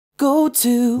go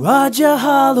to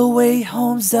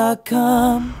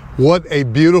RogerHollowayHomes.com. What a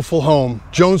beautiful home.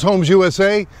 Jones Homes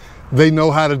USA, they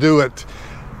know how to do it.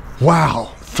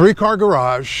 Wow, 3-car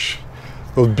garage,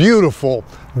 those beautiful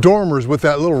dormers with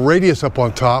that little radius up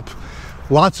on top,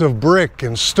 lots of brick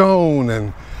and stone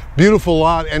and beautiful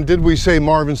lot. And did we say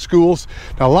Marvin Schools?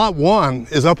 Now lot 1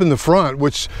 is up in the front,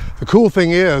 which the cool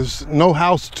thing is no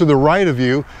house to the right of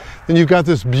you. Then you've got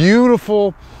this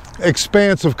beautiful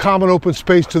expanse of common open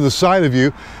space to the side of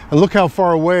you, and look how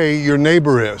far away your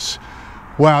neighbor is.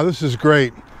 Wow, this is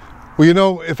great. Well, you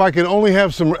know, if I could only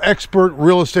have some expert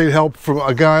real estate help from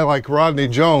a guy like Rodney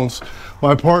Jones,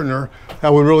 my partner,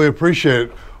 I would really appreciate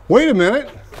it. Wait a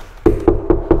minute.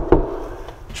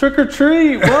 Trick or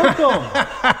treat, welcome.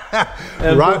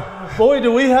 And boy,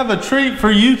 do we have a treat for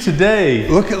you today.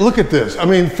 Look at this. I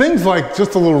mean, things like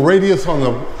just a little radius on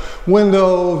the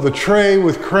window, the tray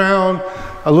with crown,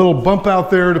 a little bump out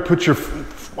there to put your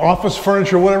office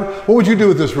furniture, whatever. What would you do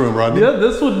with this room, Rodney? Yeah,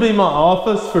 this would be my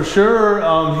office for sure.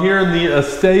 Here in the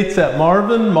estates at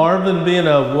Marvin. Marvin being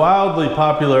a wildly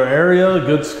popular area,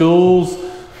 good schools,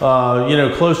 you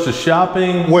know, close to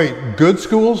shopping. Wait, good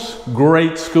schools?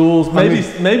 Great schools.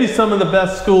 Maybe some of the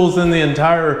best schools in the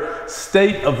entire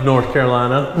state of North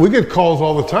Carolina. We get calls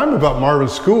all the time about Marvin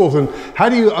Schools, and how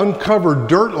do you uncover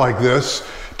dirt like this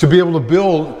to be able to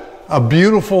build a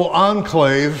beautiful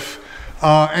enclave?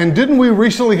 And didn't we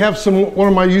recently have one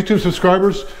of my YouTube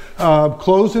subscribers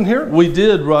close in here? We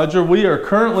did, Roger. We are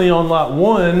currently on lot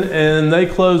 1, and they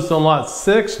closed on lot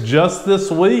 6 just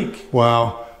this week.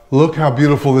 Wow. Look how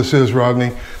beautiful this is,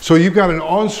 Rodney. So you've got an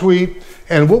ensuite,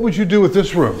 and what would you do with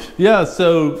this room? Yeah,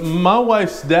 so my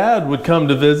wife's dad would come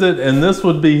to visit, and this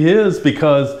would be his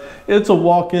because it's a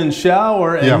walk-in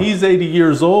shower, and he's 80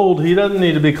 years old. He doesn't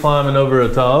need to be climbing over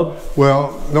a tub.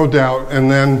 Well, no doubt. And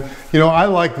then, you know, I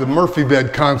like the Murphy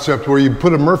bed concept where you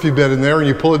put a Murphy bed in there and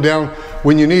you pull it down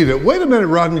when you need it. Wait a minute,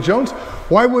 Rodney Jones.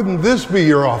 Why wouldn't this be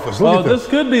your office? Look at this. This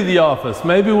could be the office.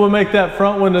 Maybe we'll make that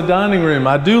front window dining room.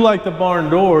 I do like the barn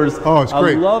doors. Oh, it's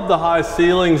great. I love the high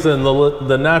ceilings and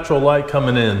the natural light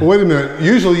coming in. Well, wait a minute.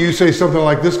 Usually you say something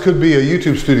like this could be a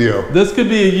YouTube studio. This could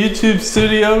be a YouTube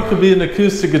studio. Could be an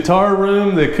acoustic guitar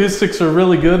room. The acoustics are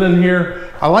really good in here.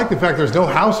 I like the fact there's no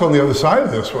house on the other side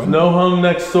of this one. No home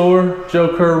next door.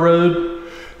 Joe Kerr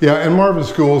Road. Yeah, and Marvin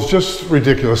Schools, just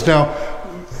ridiculous. Now,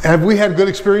 have we had good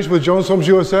experience with Jones Homes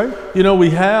USA? You know,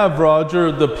 we have,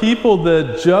 Roger. The people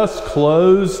that just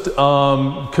closed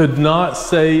could not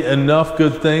say enough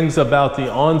good things about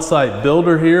the on-site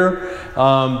builder here.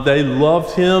 They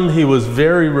loved him. He was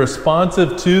very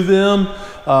responsive to them.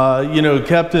 You know,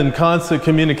 kept in constant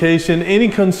communication. Any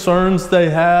concerns they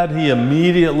had, he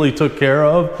immediately took care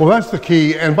of. Well, that's the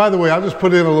key. And by the way, I'll just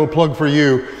put in a little plug for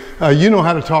you. You know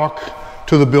how to talk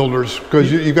to the builders because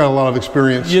you've got a lot of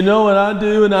experience. You know, and I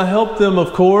do, and I help them,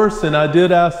 of course, and I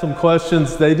did ask them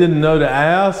questions they didn't know to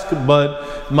ask,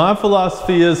 but my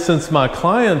philosophy is since my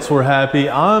clients were happy,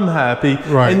 I'm happy.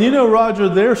 Right. And you know, Roger,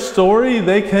 their story,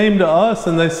 they came to us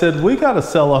and they said, we got to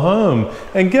sell a home.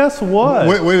 And guess what?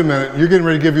 Wait a minute. You're getting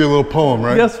ready to give you a little poem,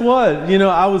 right? Guess what? You know,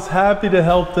 I was happy to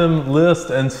help them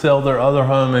list and sell their other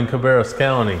home in Cabarrus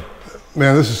County.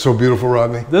 Man, this is so beautiful,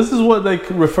 Rodney. This is what they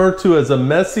refer to as a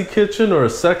messy kitchen or a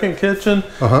second kitchen.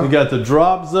 You got the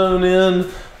drop zone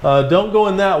in. Don't go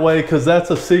in that way because that's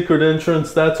a secret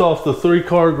entrance. That's off the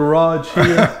 3-car garage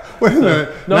here. Wait a minute.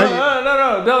 No,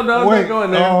 don't go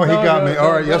in there. Oh, he got me.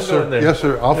 All right, yes, sir. Yes,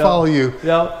 sir. I'll follow you.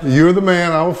 Yeah. You're the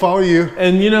man. I will follow you.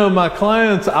 And you know, my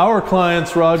clients, our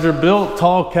clients, Roger, built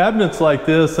tall cabinets like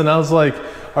this, and I was like,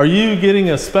 are you getting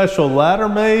a special ladder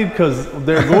made? Because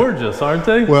they're gorgeous, aren't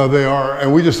they? Well, they are,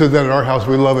 and we just did that at our house.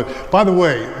 We love it. By the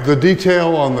way, the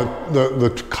detail on the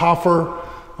coffer,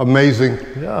 amazing.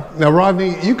 Yeah. Now,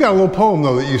 Rodney, you've got a little poem,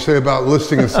 though, that you say about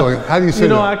listing and selling. How do you say that? You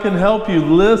know, I can help you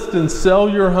list and sell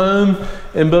your home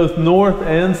in both North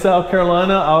and South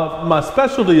Carolina. My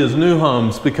specialty is new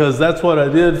homes because that's what I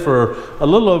did for a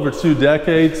little over 2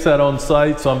 decades, sat on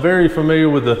site. So I'm very familiar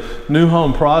with the new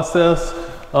home process.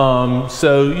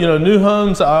 So, you know, new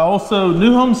homes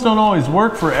don't always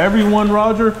work for everyone,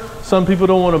 Roger. Some people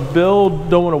don't want to build,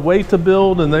 don't want to wait to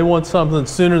build, and they want something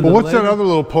sooner than later. What's that other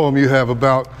little poem you have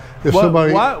about if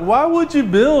somebody... Why would you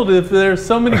build if there's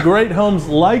so many great homes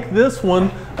like this one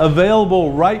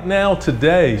available right now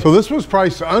today? So this was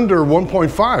priced under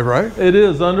 1.5, right? It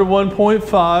is under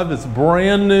 1.5. It's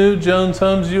brand new, Jones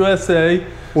Homes USA.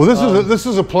 Well, this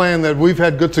is a plan that we've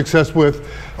had good success with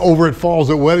over at Falls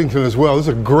at Weddington as well. This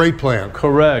is a great plan.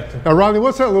 Correct. Now, Rodney,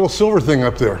 what's that little silver thing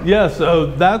up there? Yeah, so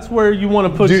that's where you want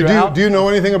to put do you know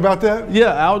anything about that?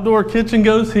 Yeah, outdoor kitchen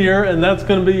goes here, and that's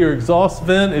going to be your exhaust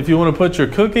vent if you want to put your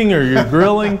cooking or your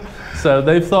grilling. So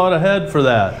they've thought ahead for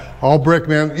that. All brick,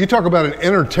 man. You talk about an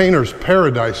entertainer's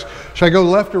paradise. Should I go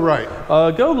left or right?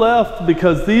 Go left,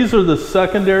 because these are the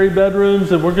secondary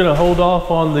bedrooms, and we're going to hold off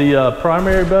on the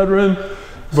primary bedroom.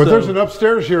 But there's an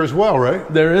upstairs here as well, right?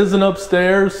 There is an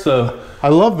upstairs. So I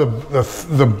love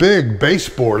the big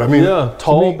baseboard. I mean, yeah,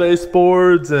 tall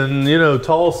baseboards and, you know,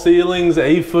 tall ceilings,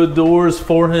 8-foot doors,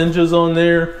 4 hinges on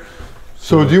there.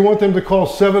 So do you want them to call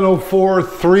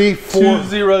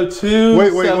 704-34?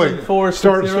 Wait.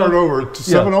 Start over.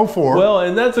 704. Well,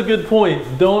 and that's a good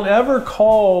point. Don't ever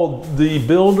call the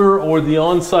builder or the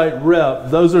on-site rep.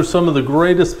 Those are some of the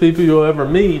greatest people you'll ever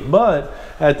meet. But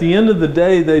at the end of the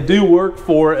day, they do work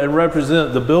for and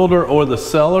represent the builder or the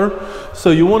seller. So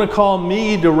you want to call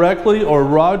me directly or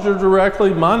Roger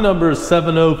directly. My number is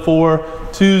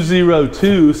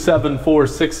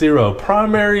 704-202-7460.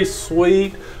 Primary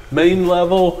suite, main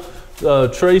level,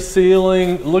 tray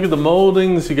ceiling. Look at the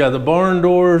moldings. You got the barn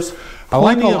doors.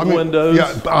 Plenty of windows.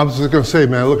 Yeah, I was just going to say,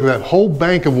 man, look at that whole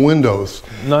bank of windows.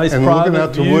 Nice and private looking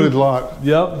out the view. wooded lot.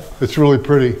 Yep. It's really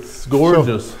pretty. It's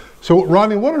gorgeous. So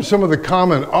Rodney, what are some of the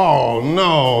common, oh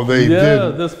no, they did. Yeah,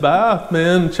 this bath,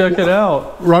 man, check it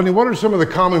out. Rodney, what are some of the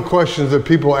common questions that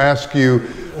people ask you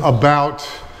about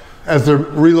as they're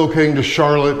relocating to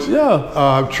Charlotte?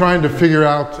 Yeah. Trying to figure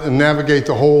out and navigate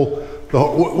the whole,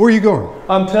 where are you going?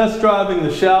 I'm test driving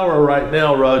the shower right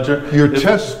now, Roger. You're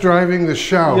test driving the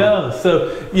shower? Yeah,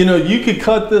 so, you know, you could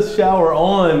cut this shower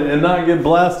on and not get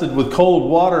blasted with cold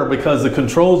water because the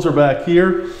controls are back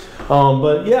here.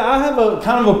 But yeah, I have a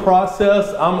kind of a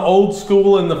process. I'm old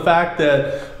school in the fact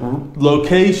that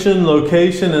location,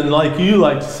 and like you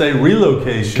like to say,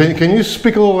 relocation. Can you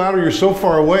speak a little louder? You're so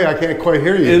far away, I can't quite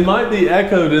hear you. It might be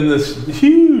echoed in this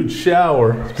huge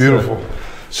shower. It's beautiful.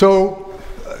 So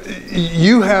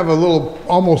you have a little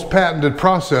almost patented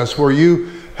process where you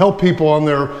help people on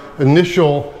their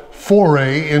initial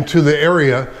foray into the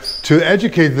area to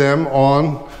educate them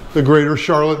on the greater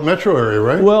Charlotte metro area,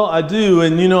 right? Well, I do,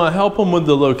 and you know, I help them with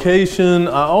the location.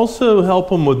 I also help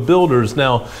them with builders.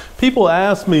 Now, people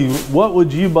ask me, what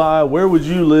would you buy? Where would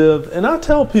you live? And I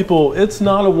tell people, it's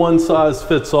not a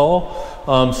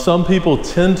one-size-fits-all. Some people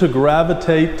tend to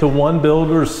gravitate to one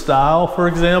builder's style, for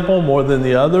example, more than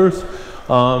the others.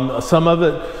 Some of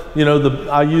it, you know,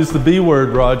 I use the B word,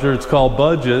 Roger. It's called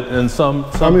budget, and some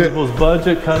people's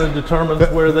budget kind of determines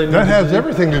where they need to be. That has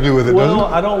everything to do with it, doesn't it? Well,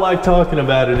 I don't like talking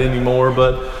about it anymore,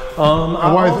 but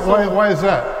why is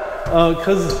that?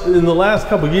 Because in the last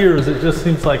couple of years, it just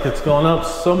seems like it's gone up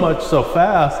so much so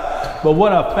fast. But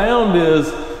what I found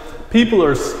is people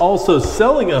are also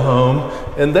selling a home,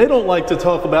 and they don't like to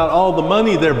talk about all the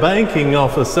money they're banking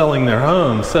off of selling their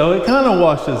home. So it kind of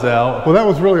washes out. Well, that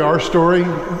was really our story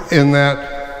in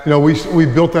that, you know, we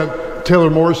built that Taylor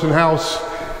Morrison house,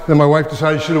 then my wife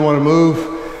decided she didn't want to move,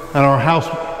 and our house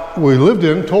we lived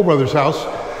in, Toll Brothers house,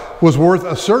 was worth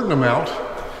a certain amount,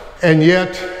 and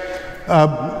yet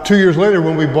 2 years later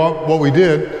when we bought what we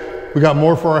did, we got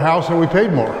more for our house and we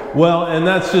paid more. Well, and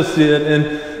that's just it.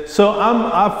 And so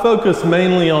I focus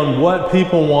mainly on what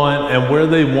people want and where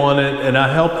they want it, and I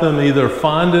help them either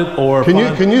find it or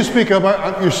Can you speak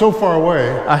up? You're so far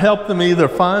away. I help them either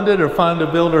find it or find a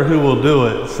builder who will do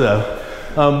it. So,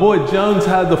 boy, Jones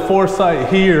had the foresight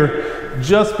here,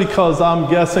 just because I'm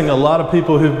guessing a lot of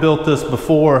people who've built this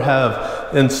before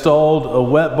have installed a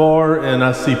wet bar, and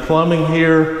I see plumbing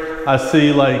here. I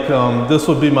see like, this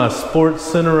would be my sports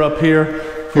center up here.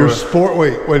 Wait a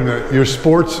minute, your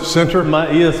sports center? My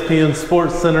ESPN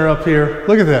sports center up here.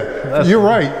 Look at that. You're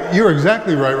right. You're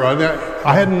exactly right, Rodney.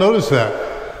 I hadn't noticed that.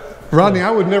 Rodney, I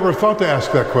would never have thought to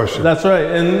ask that question. That's right.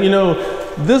 And you know,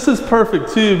 this is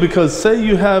perfect too, because say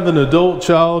you have an adult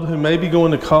child who may be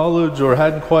going to college or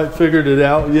hadn't quite figured it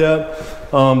out yet.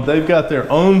 They've got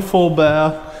their own full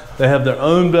bath. They have their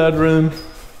own bedroom.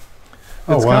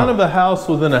 It's kind of a house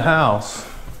within a house.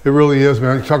 It really is,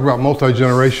 man. You talk about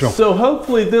multi-generational. So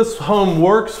hopefully this home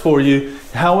works for you.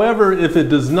 However, if it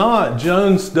does not,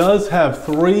 Jones does have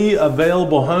 3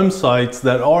 available home sites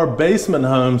that are basement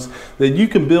homes that you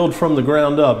can build from the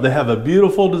ground up. They have a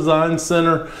beautiful design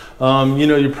center. You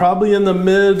know, you're probably in the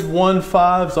mid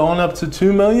 1.5s on up to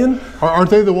 2 million. Aren't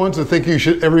they the ones that think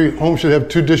every home should have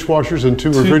 2 dishwashers and 2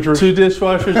 refrigerators? 2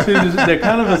 dishwashers, they're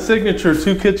kind of a signature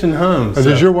 2-kitchen home. So.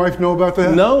 Does your wife know about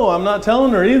that? No, I'm not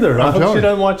telling her either. I hope she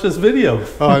doesn't watch this video.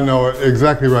 I know,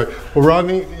 exactly right. Well,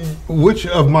 Rodney, which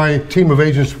of my team of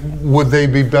agents would they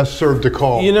be best served to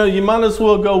call? You know, you might as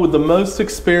well go with the most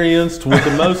experienced, with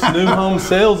the most new home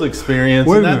sales experience,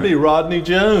 and that'd be Rodney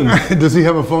Jones. Does he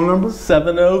have a phone number?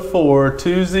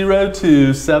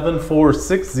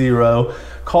 704-202-7460.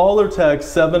 Call or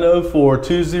text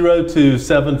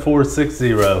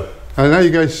 704-202-7460. And now you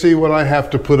guys see what I have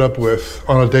to put up with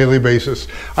on a daily basis.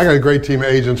 I got a great team of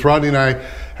agents. Rodney and I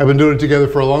have been doing it together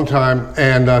for a long time,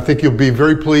 and I think you'll be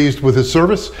very pleased with his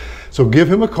service. So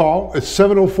give him a call. It's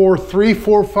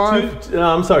 704-345.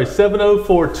 I'm sorry,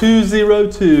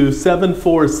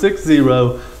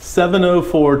 704-202-7460.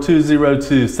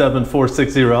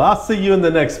 704-202-7460. I'll see you in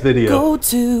the next video. Go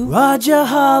to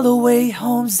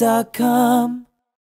RogerHollowayHomes.com.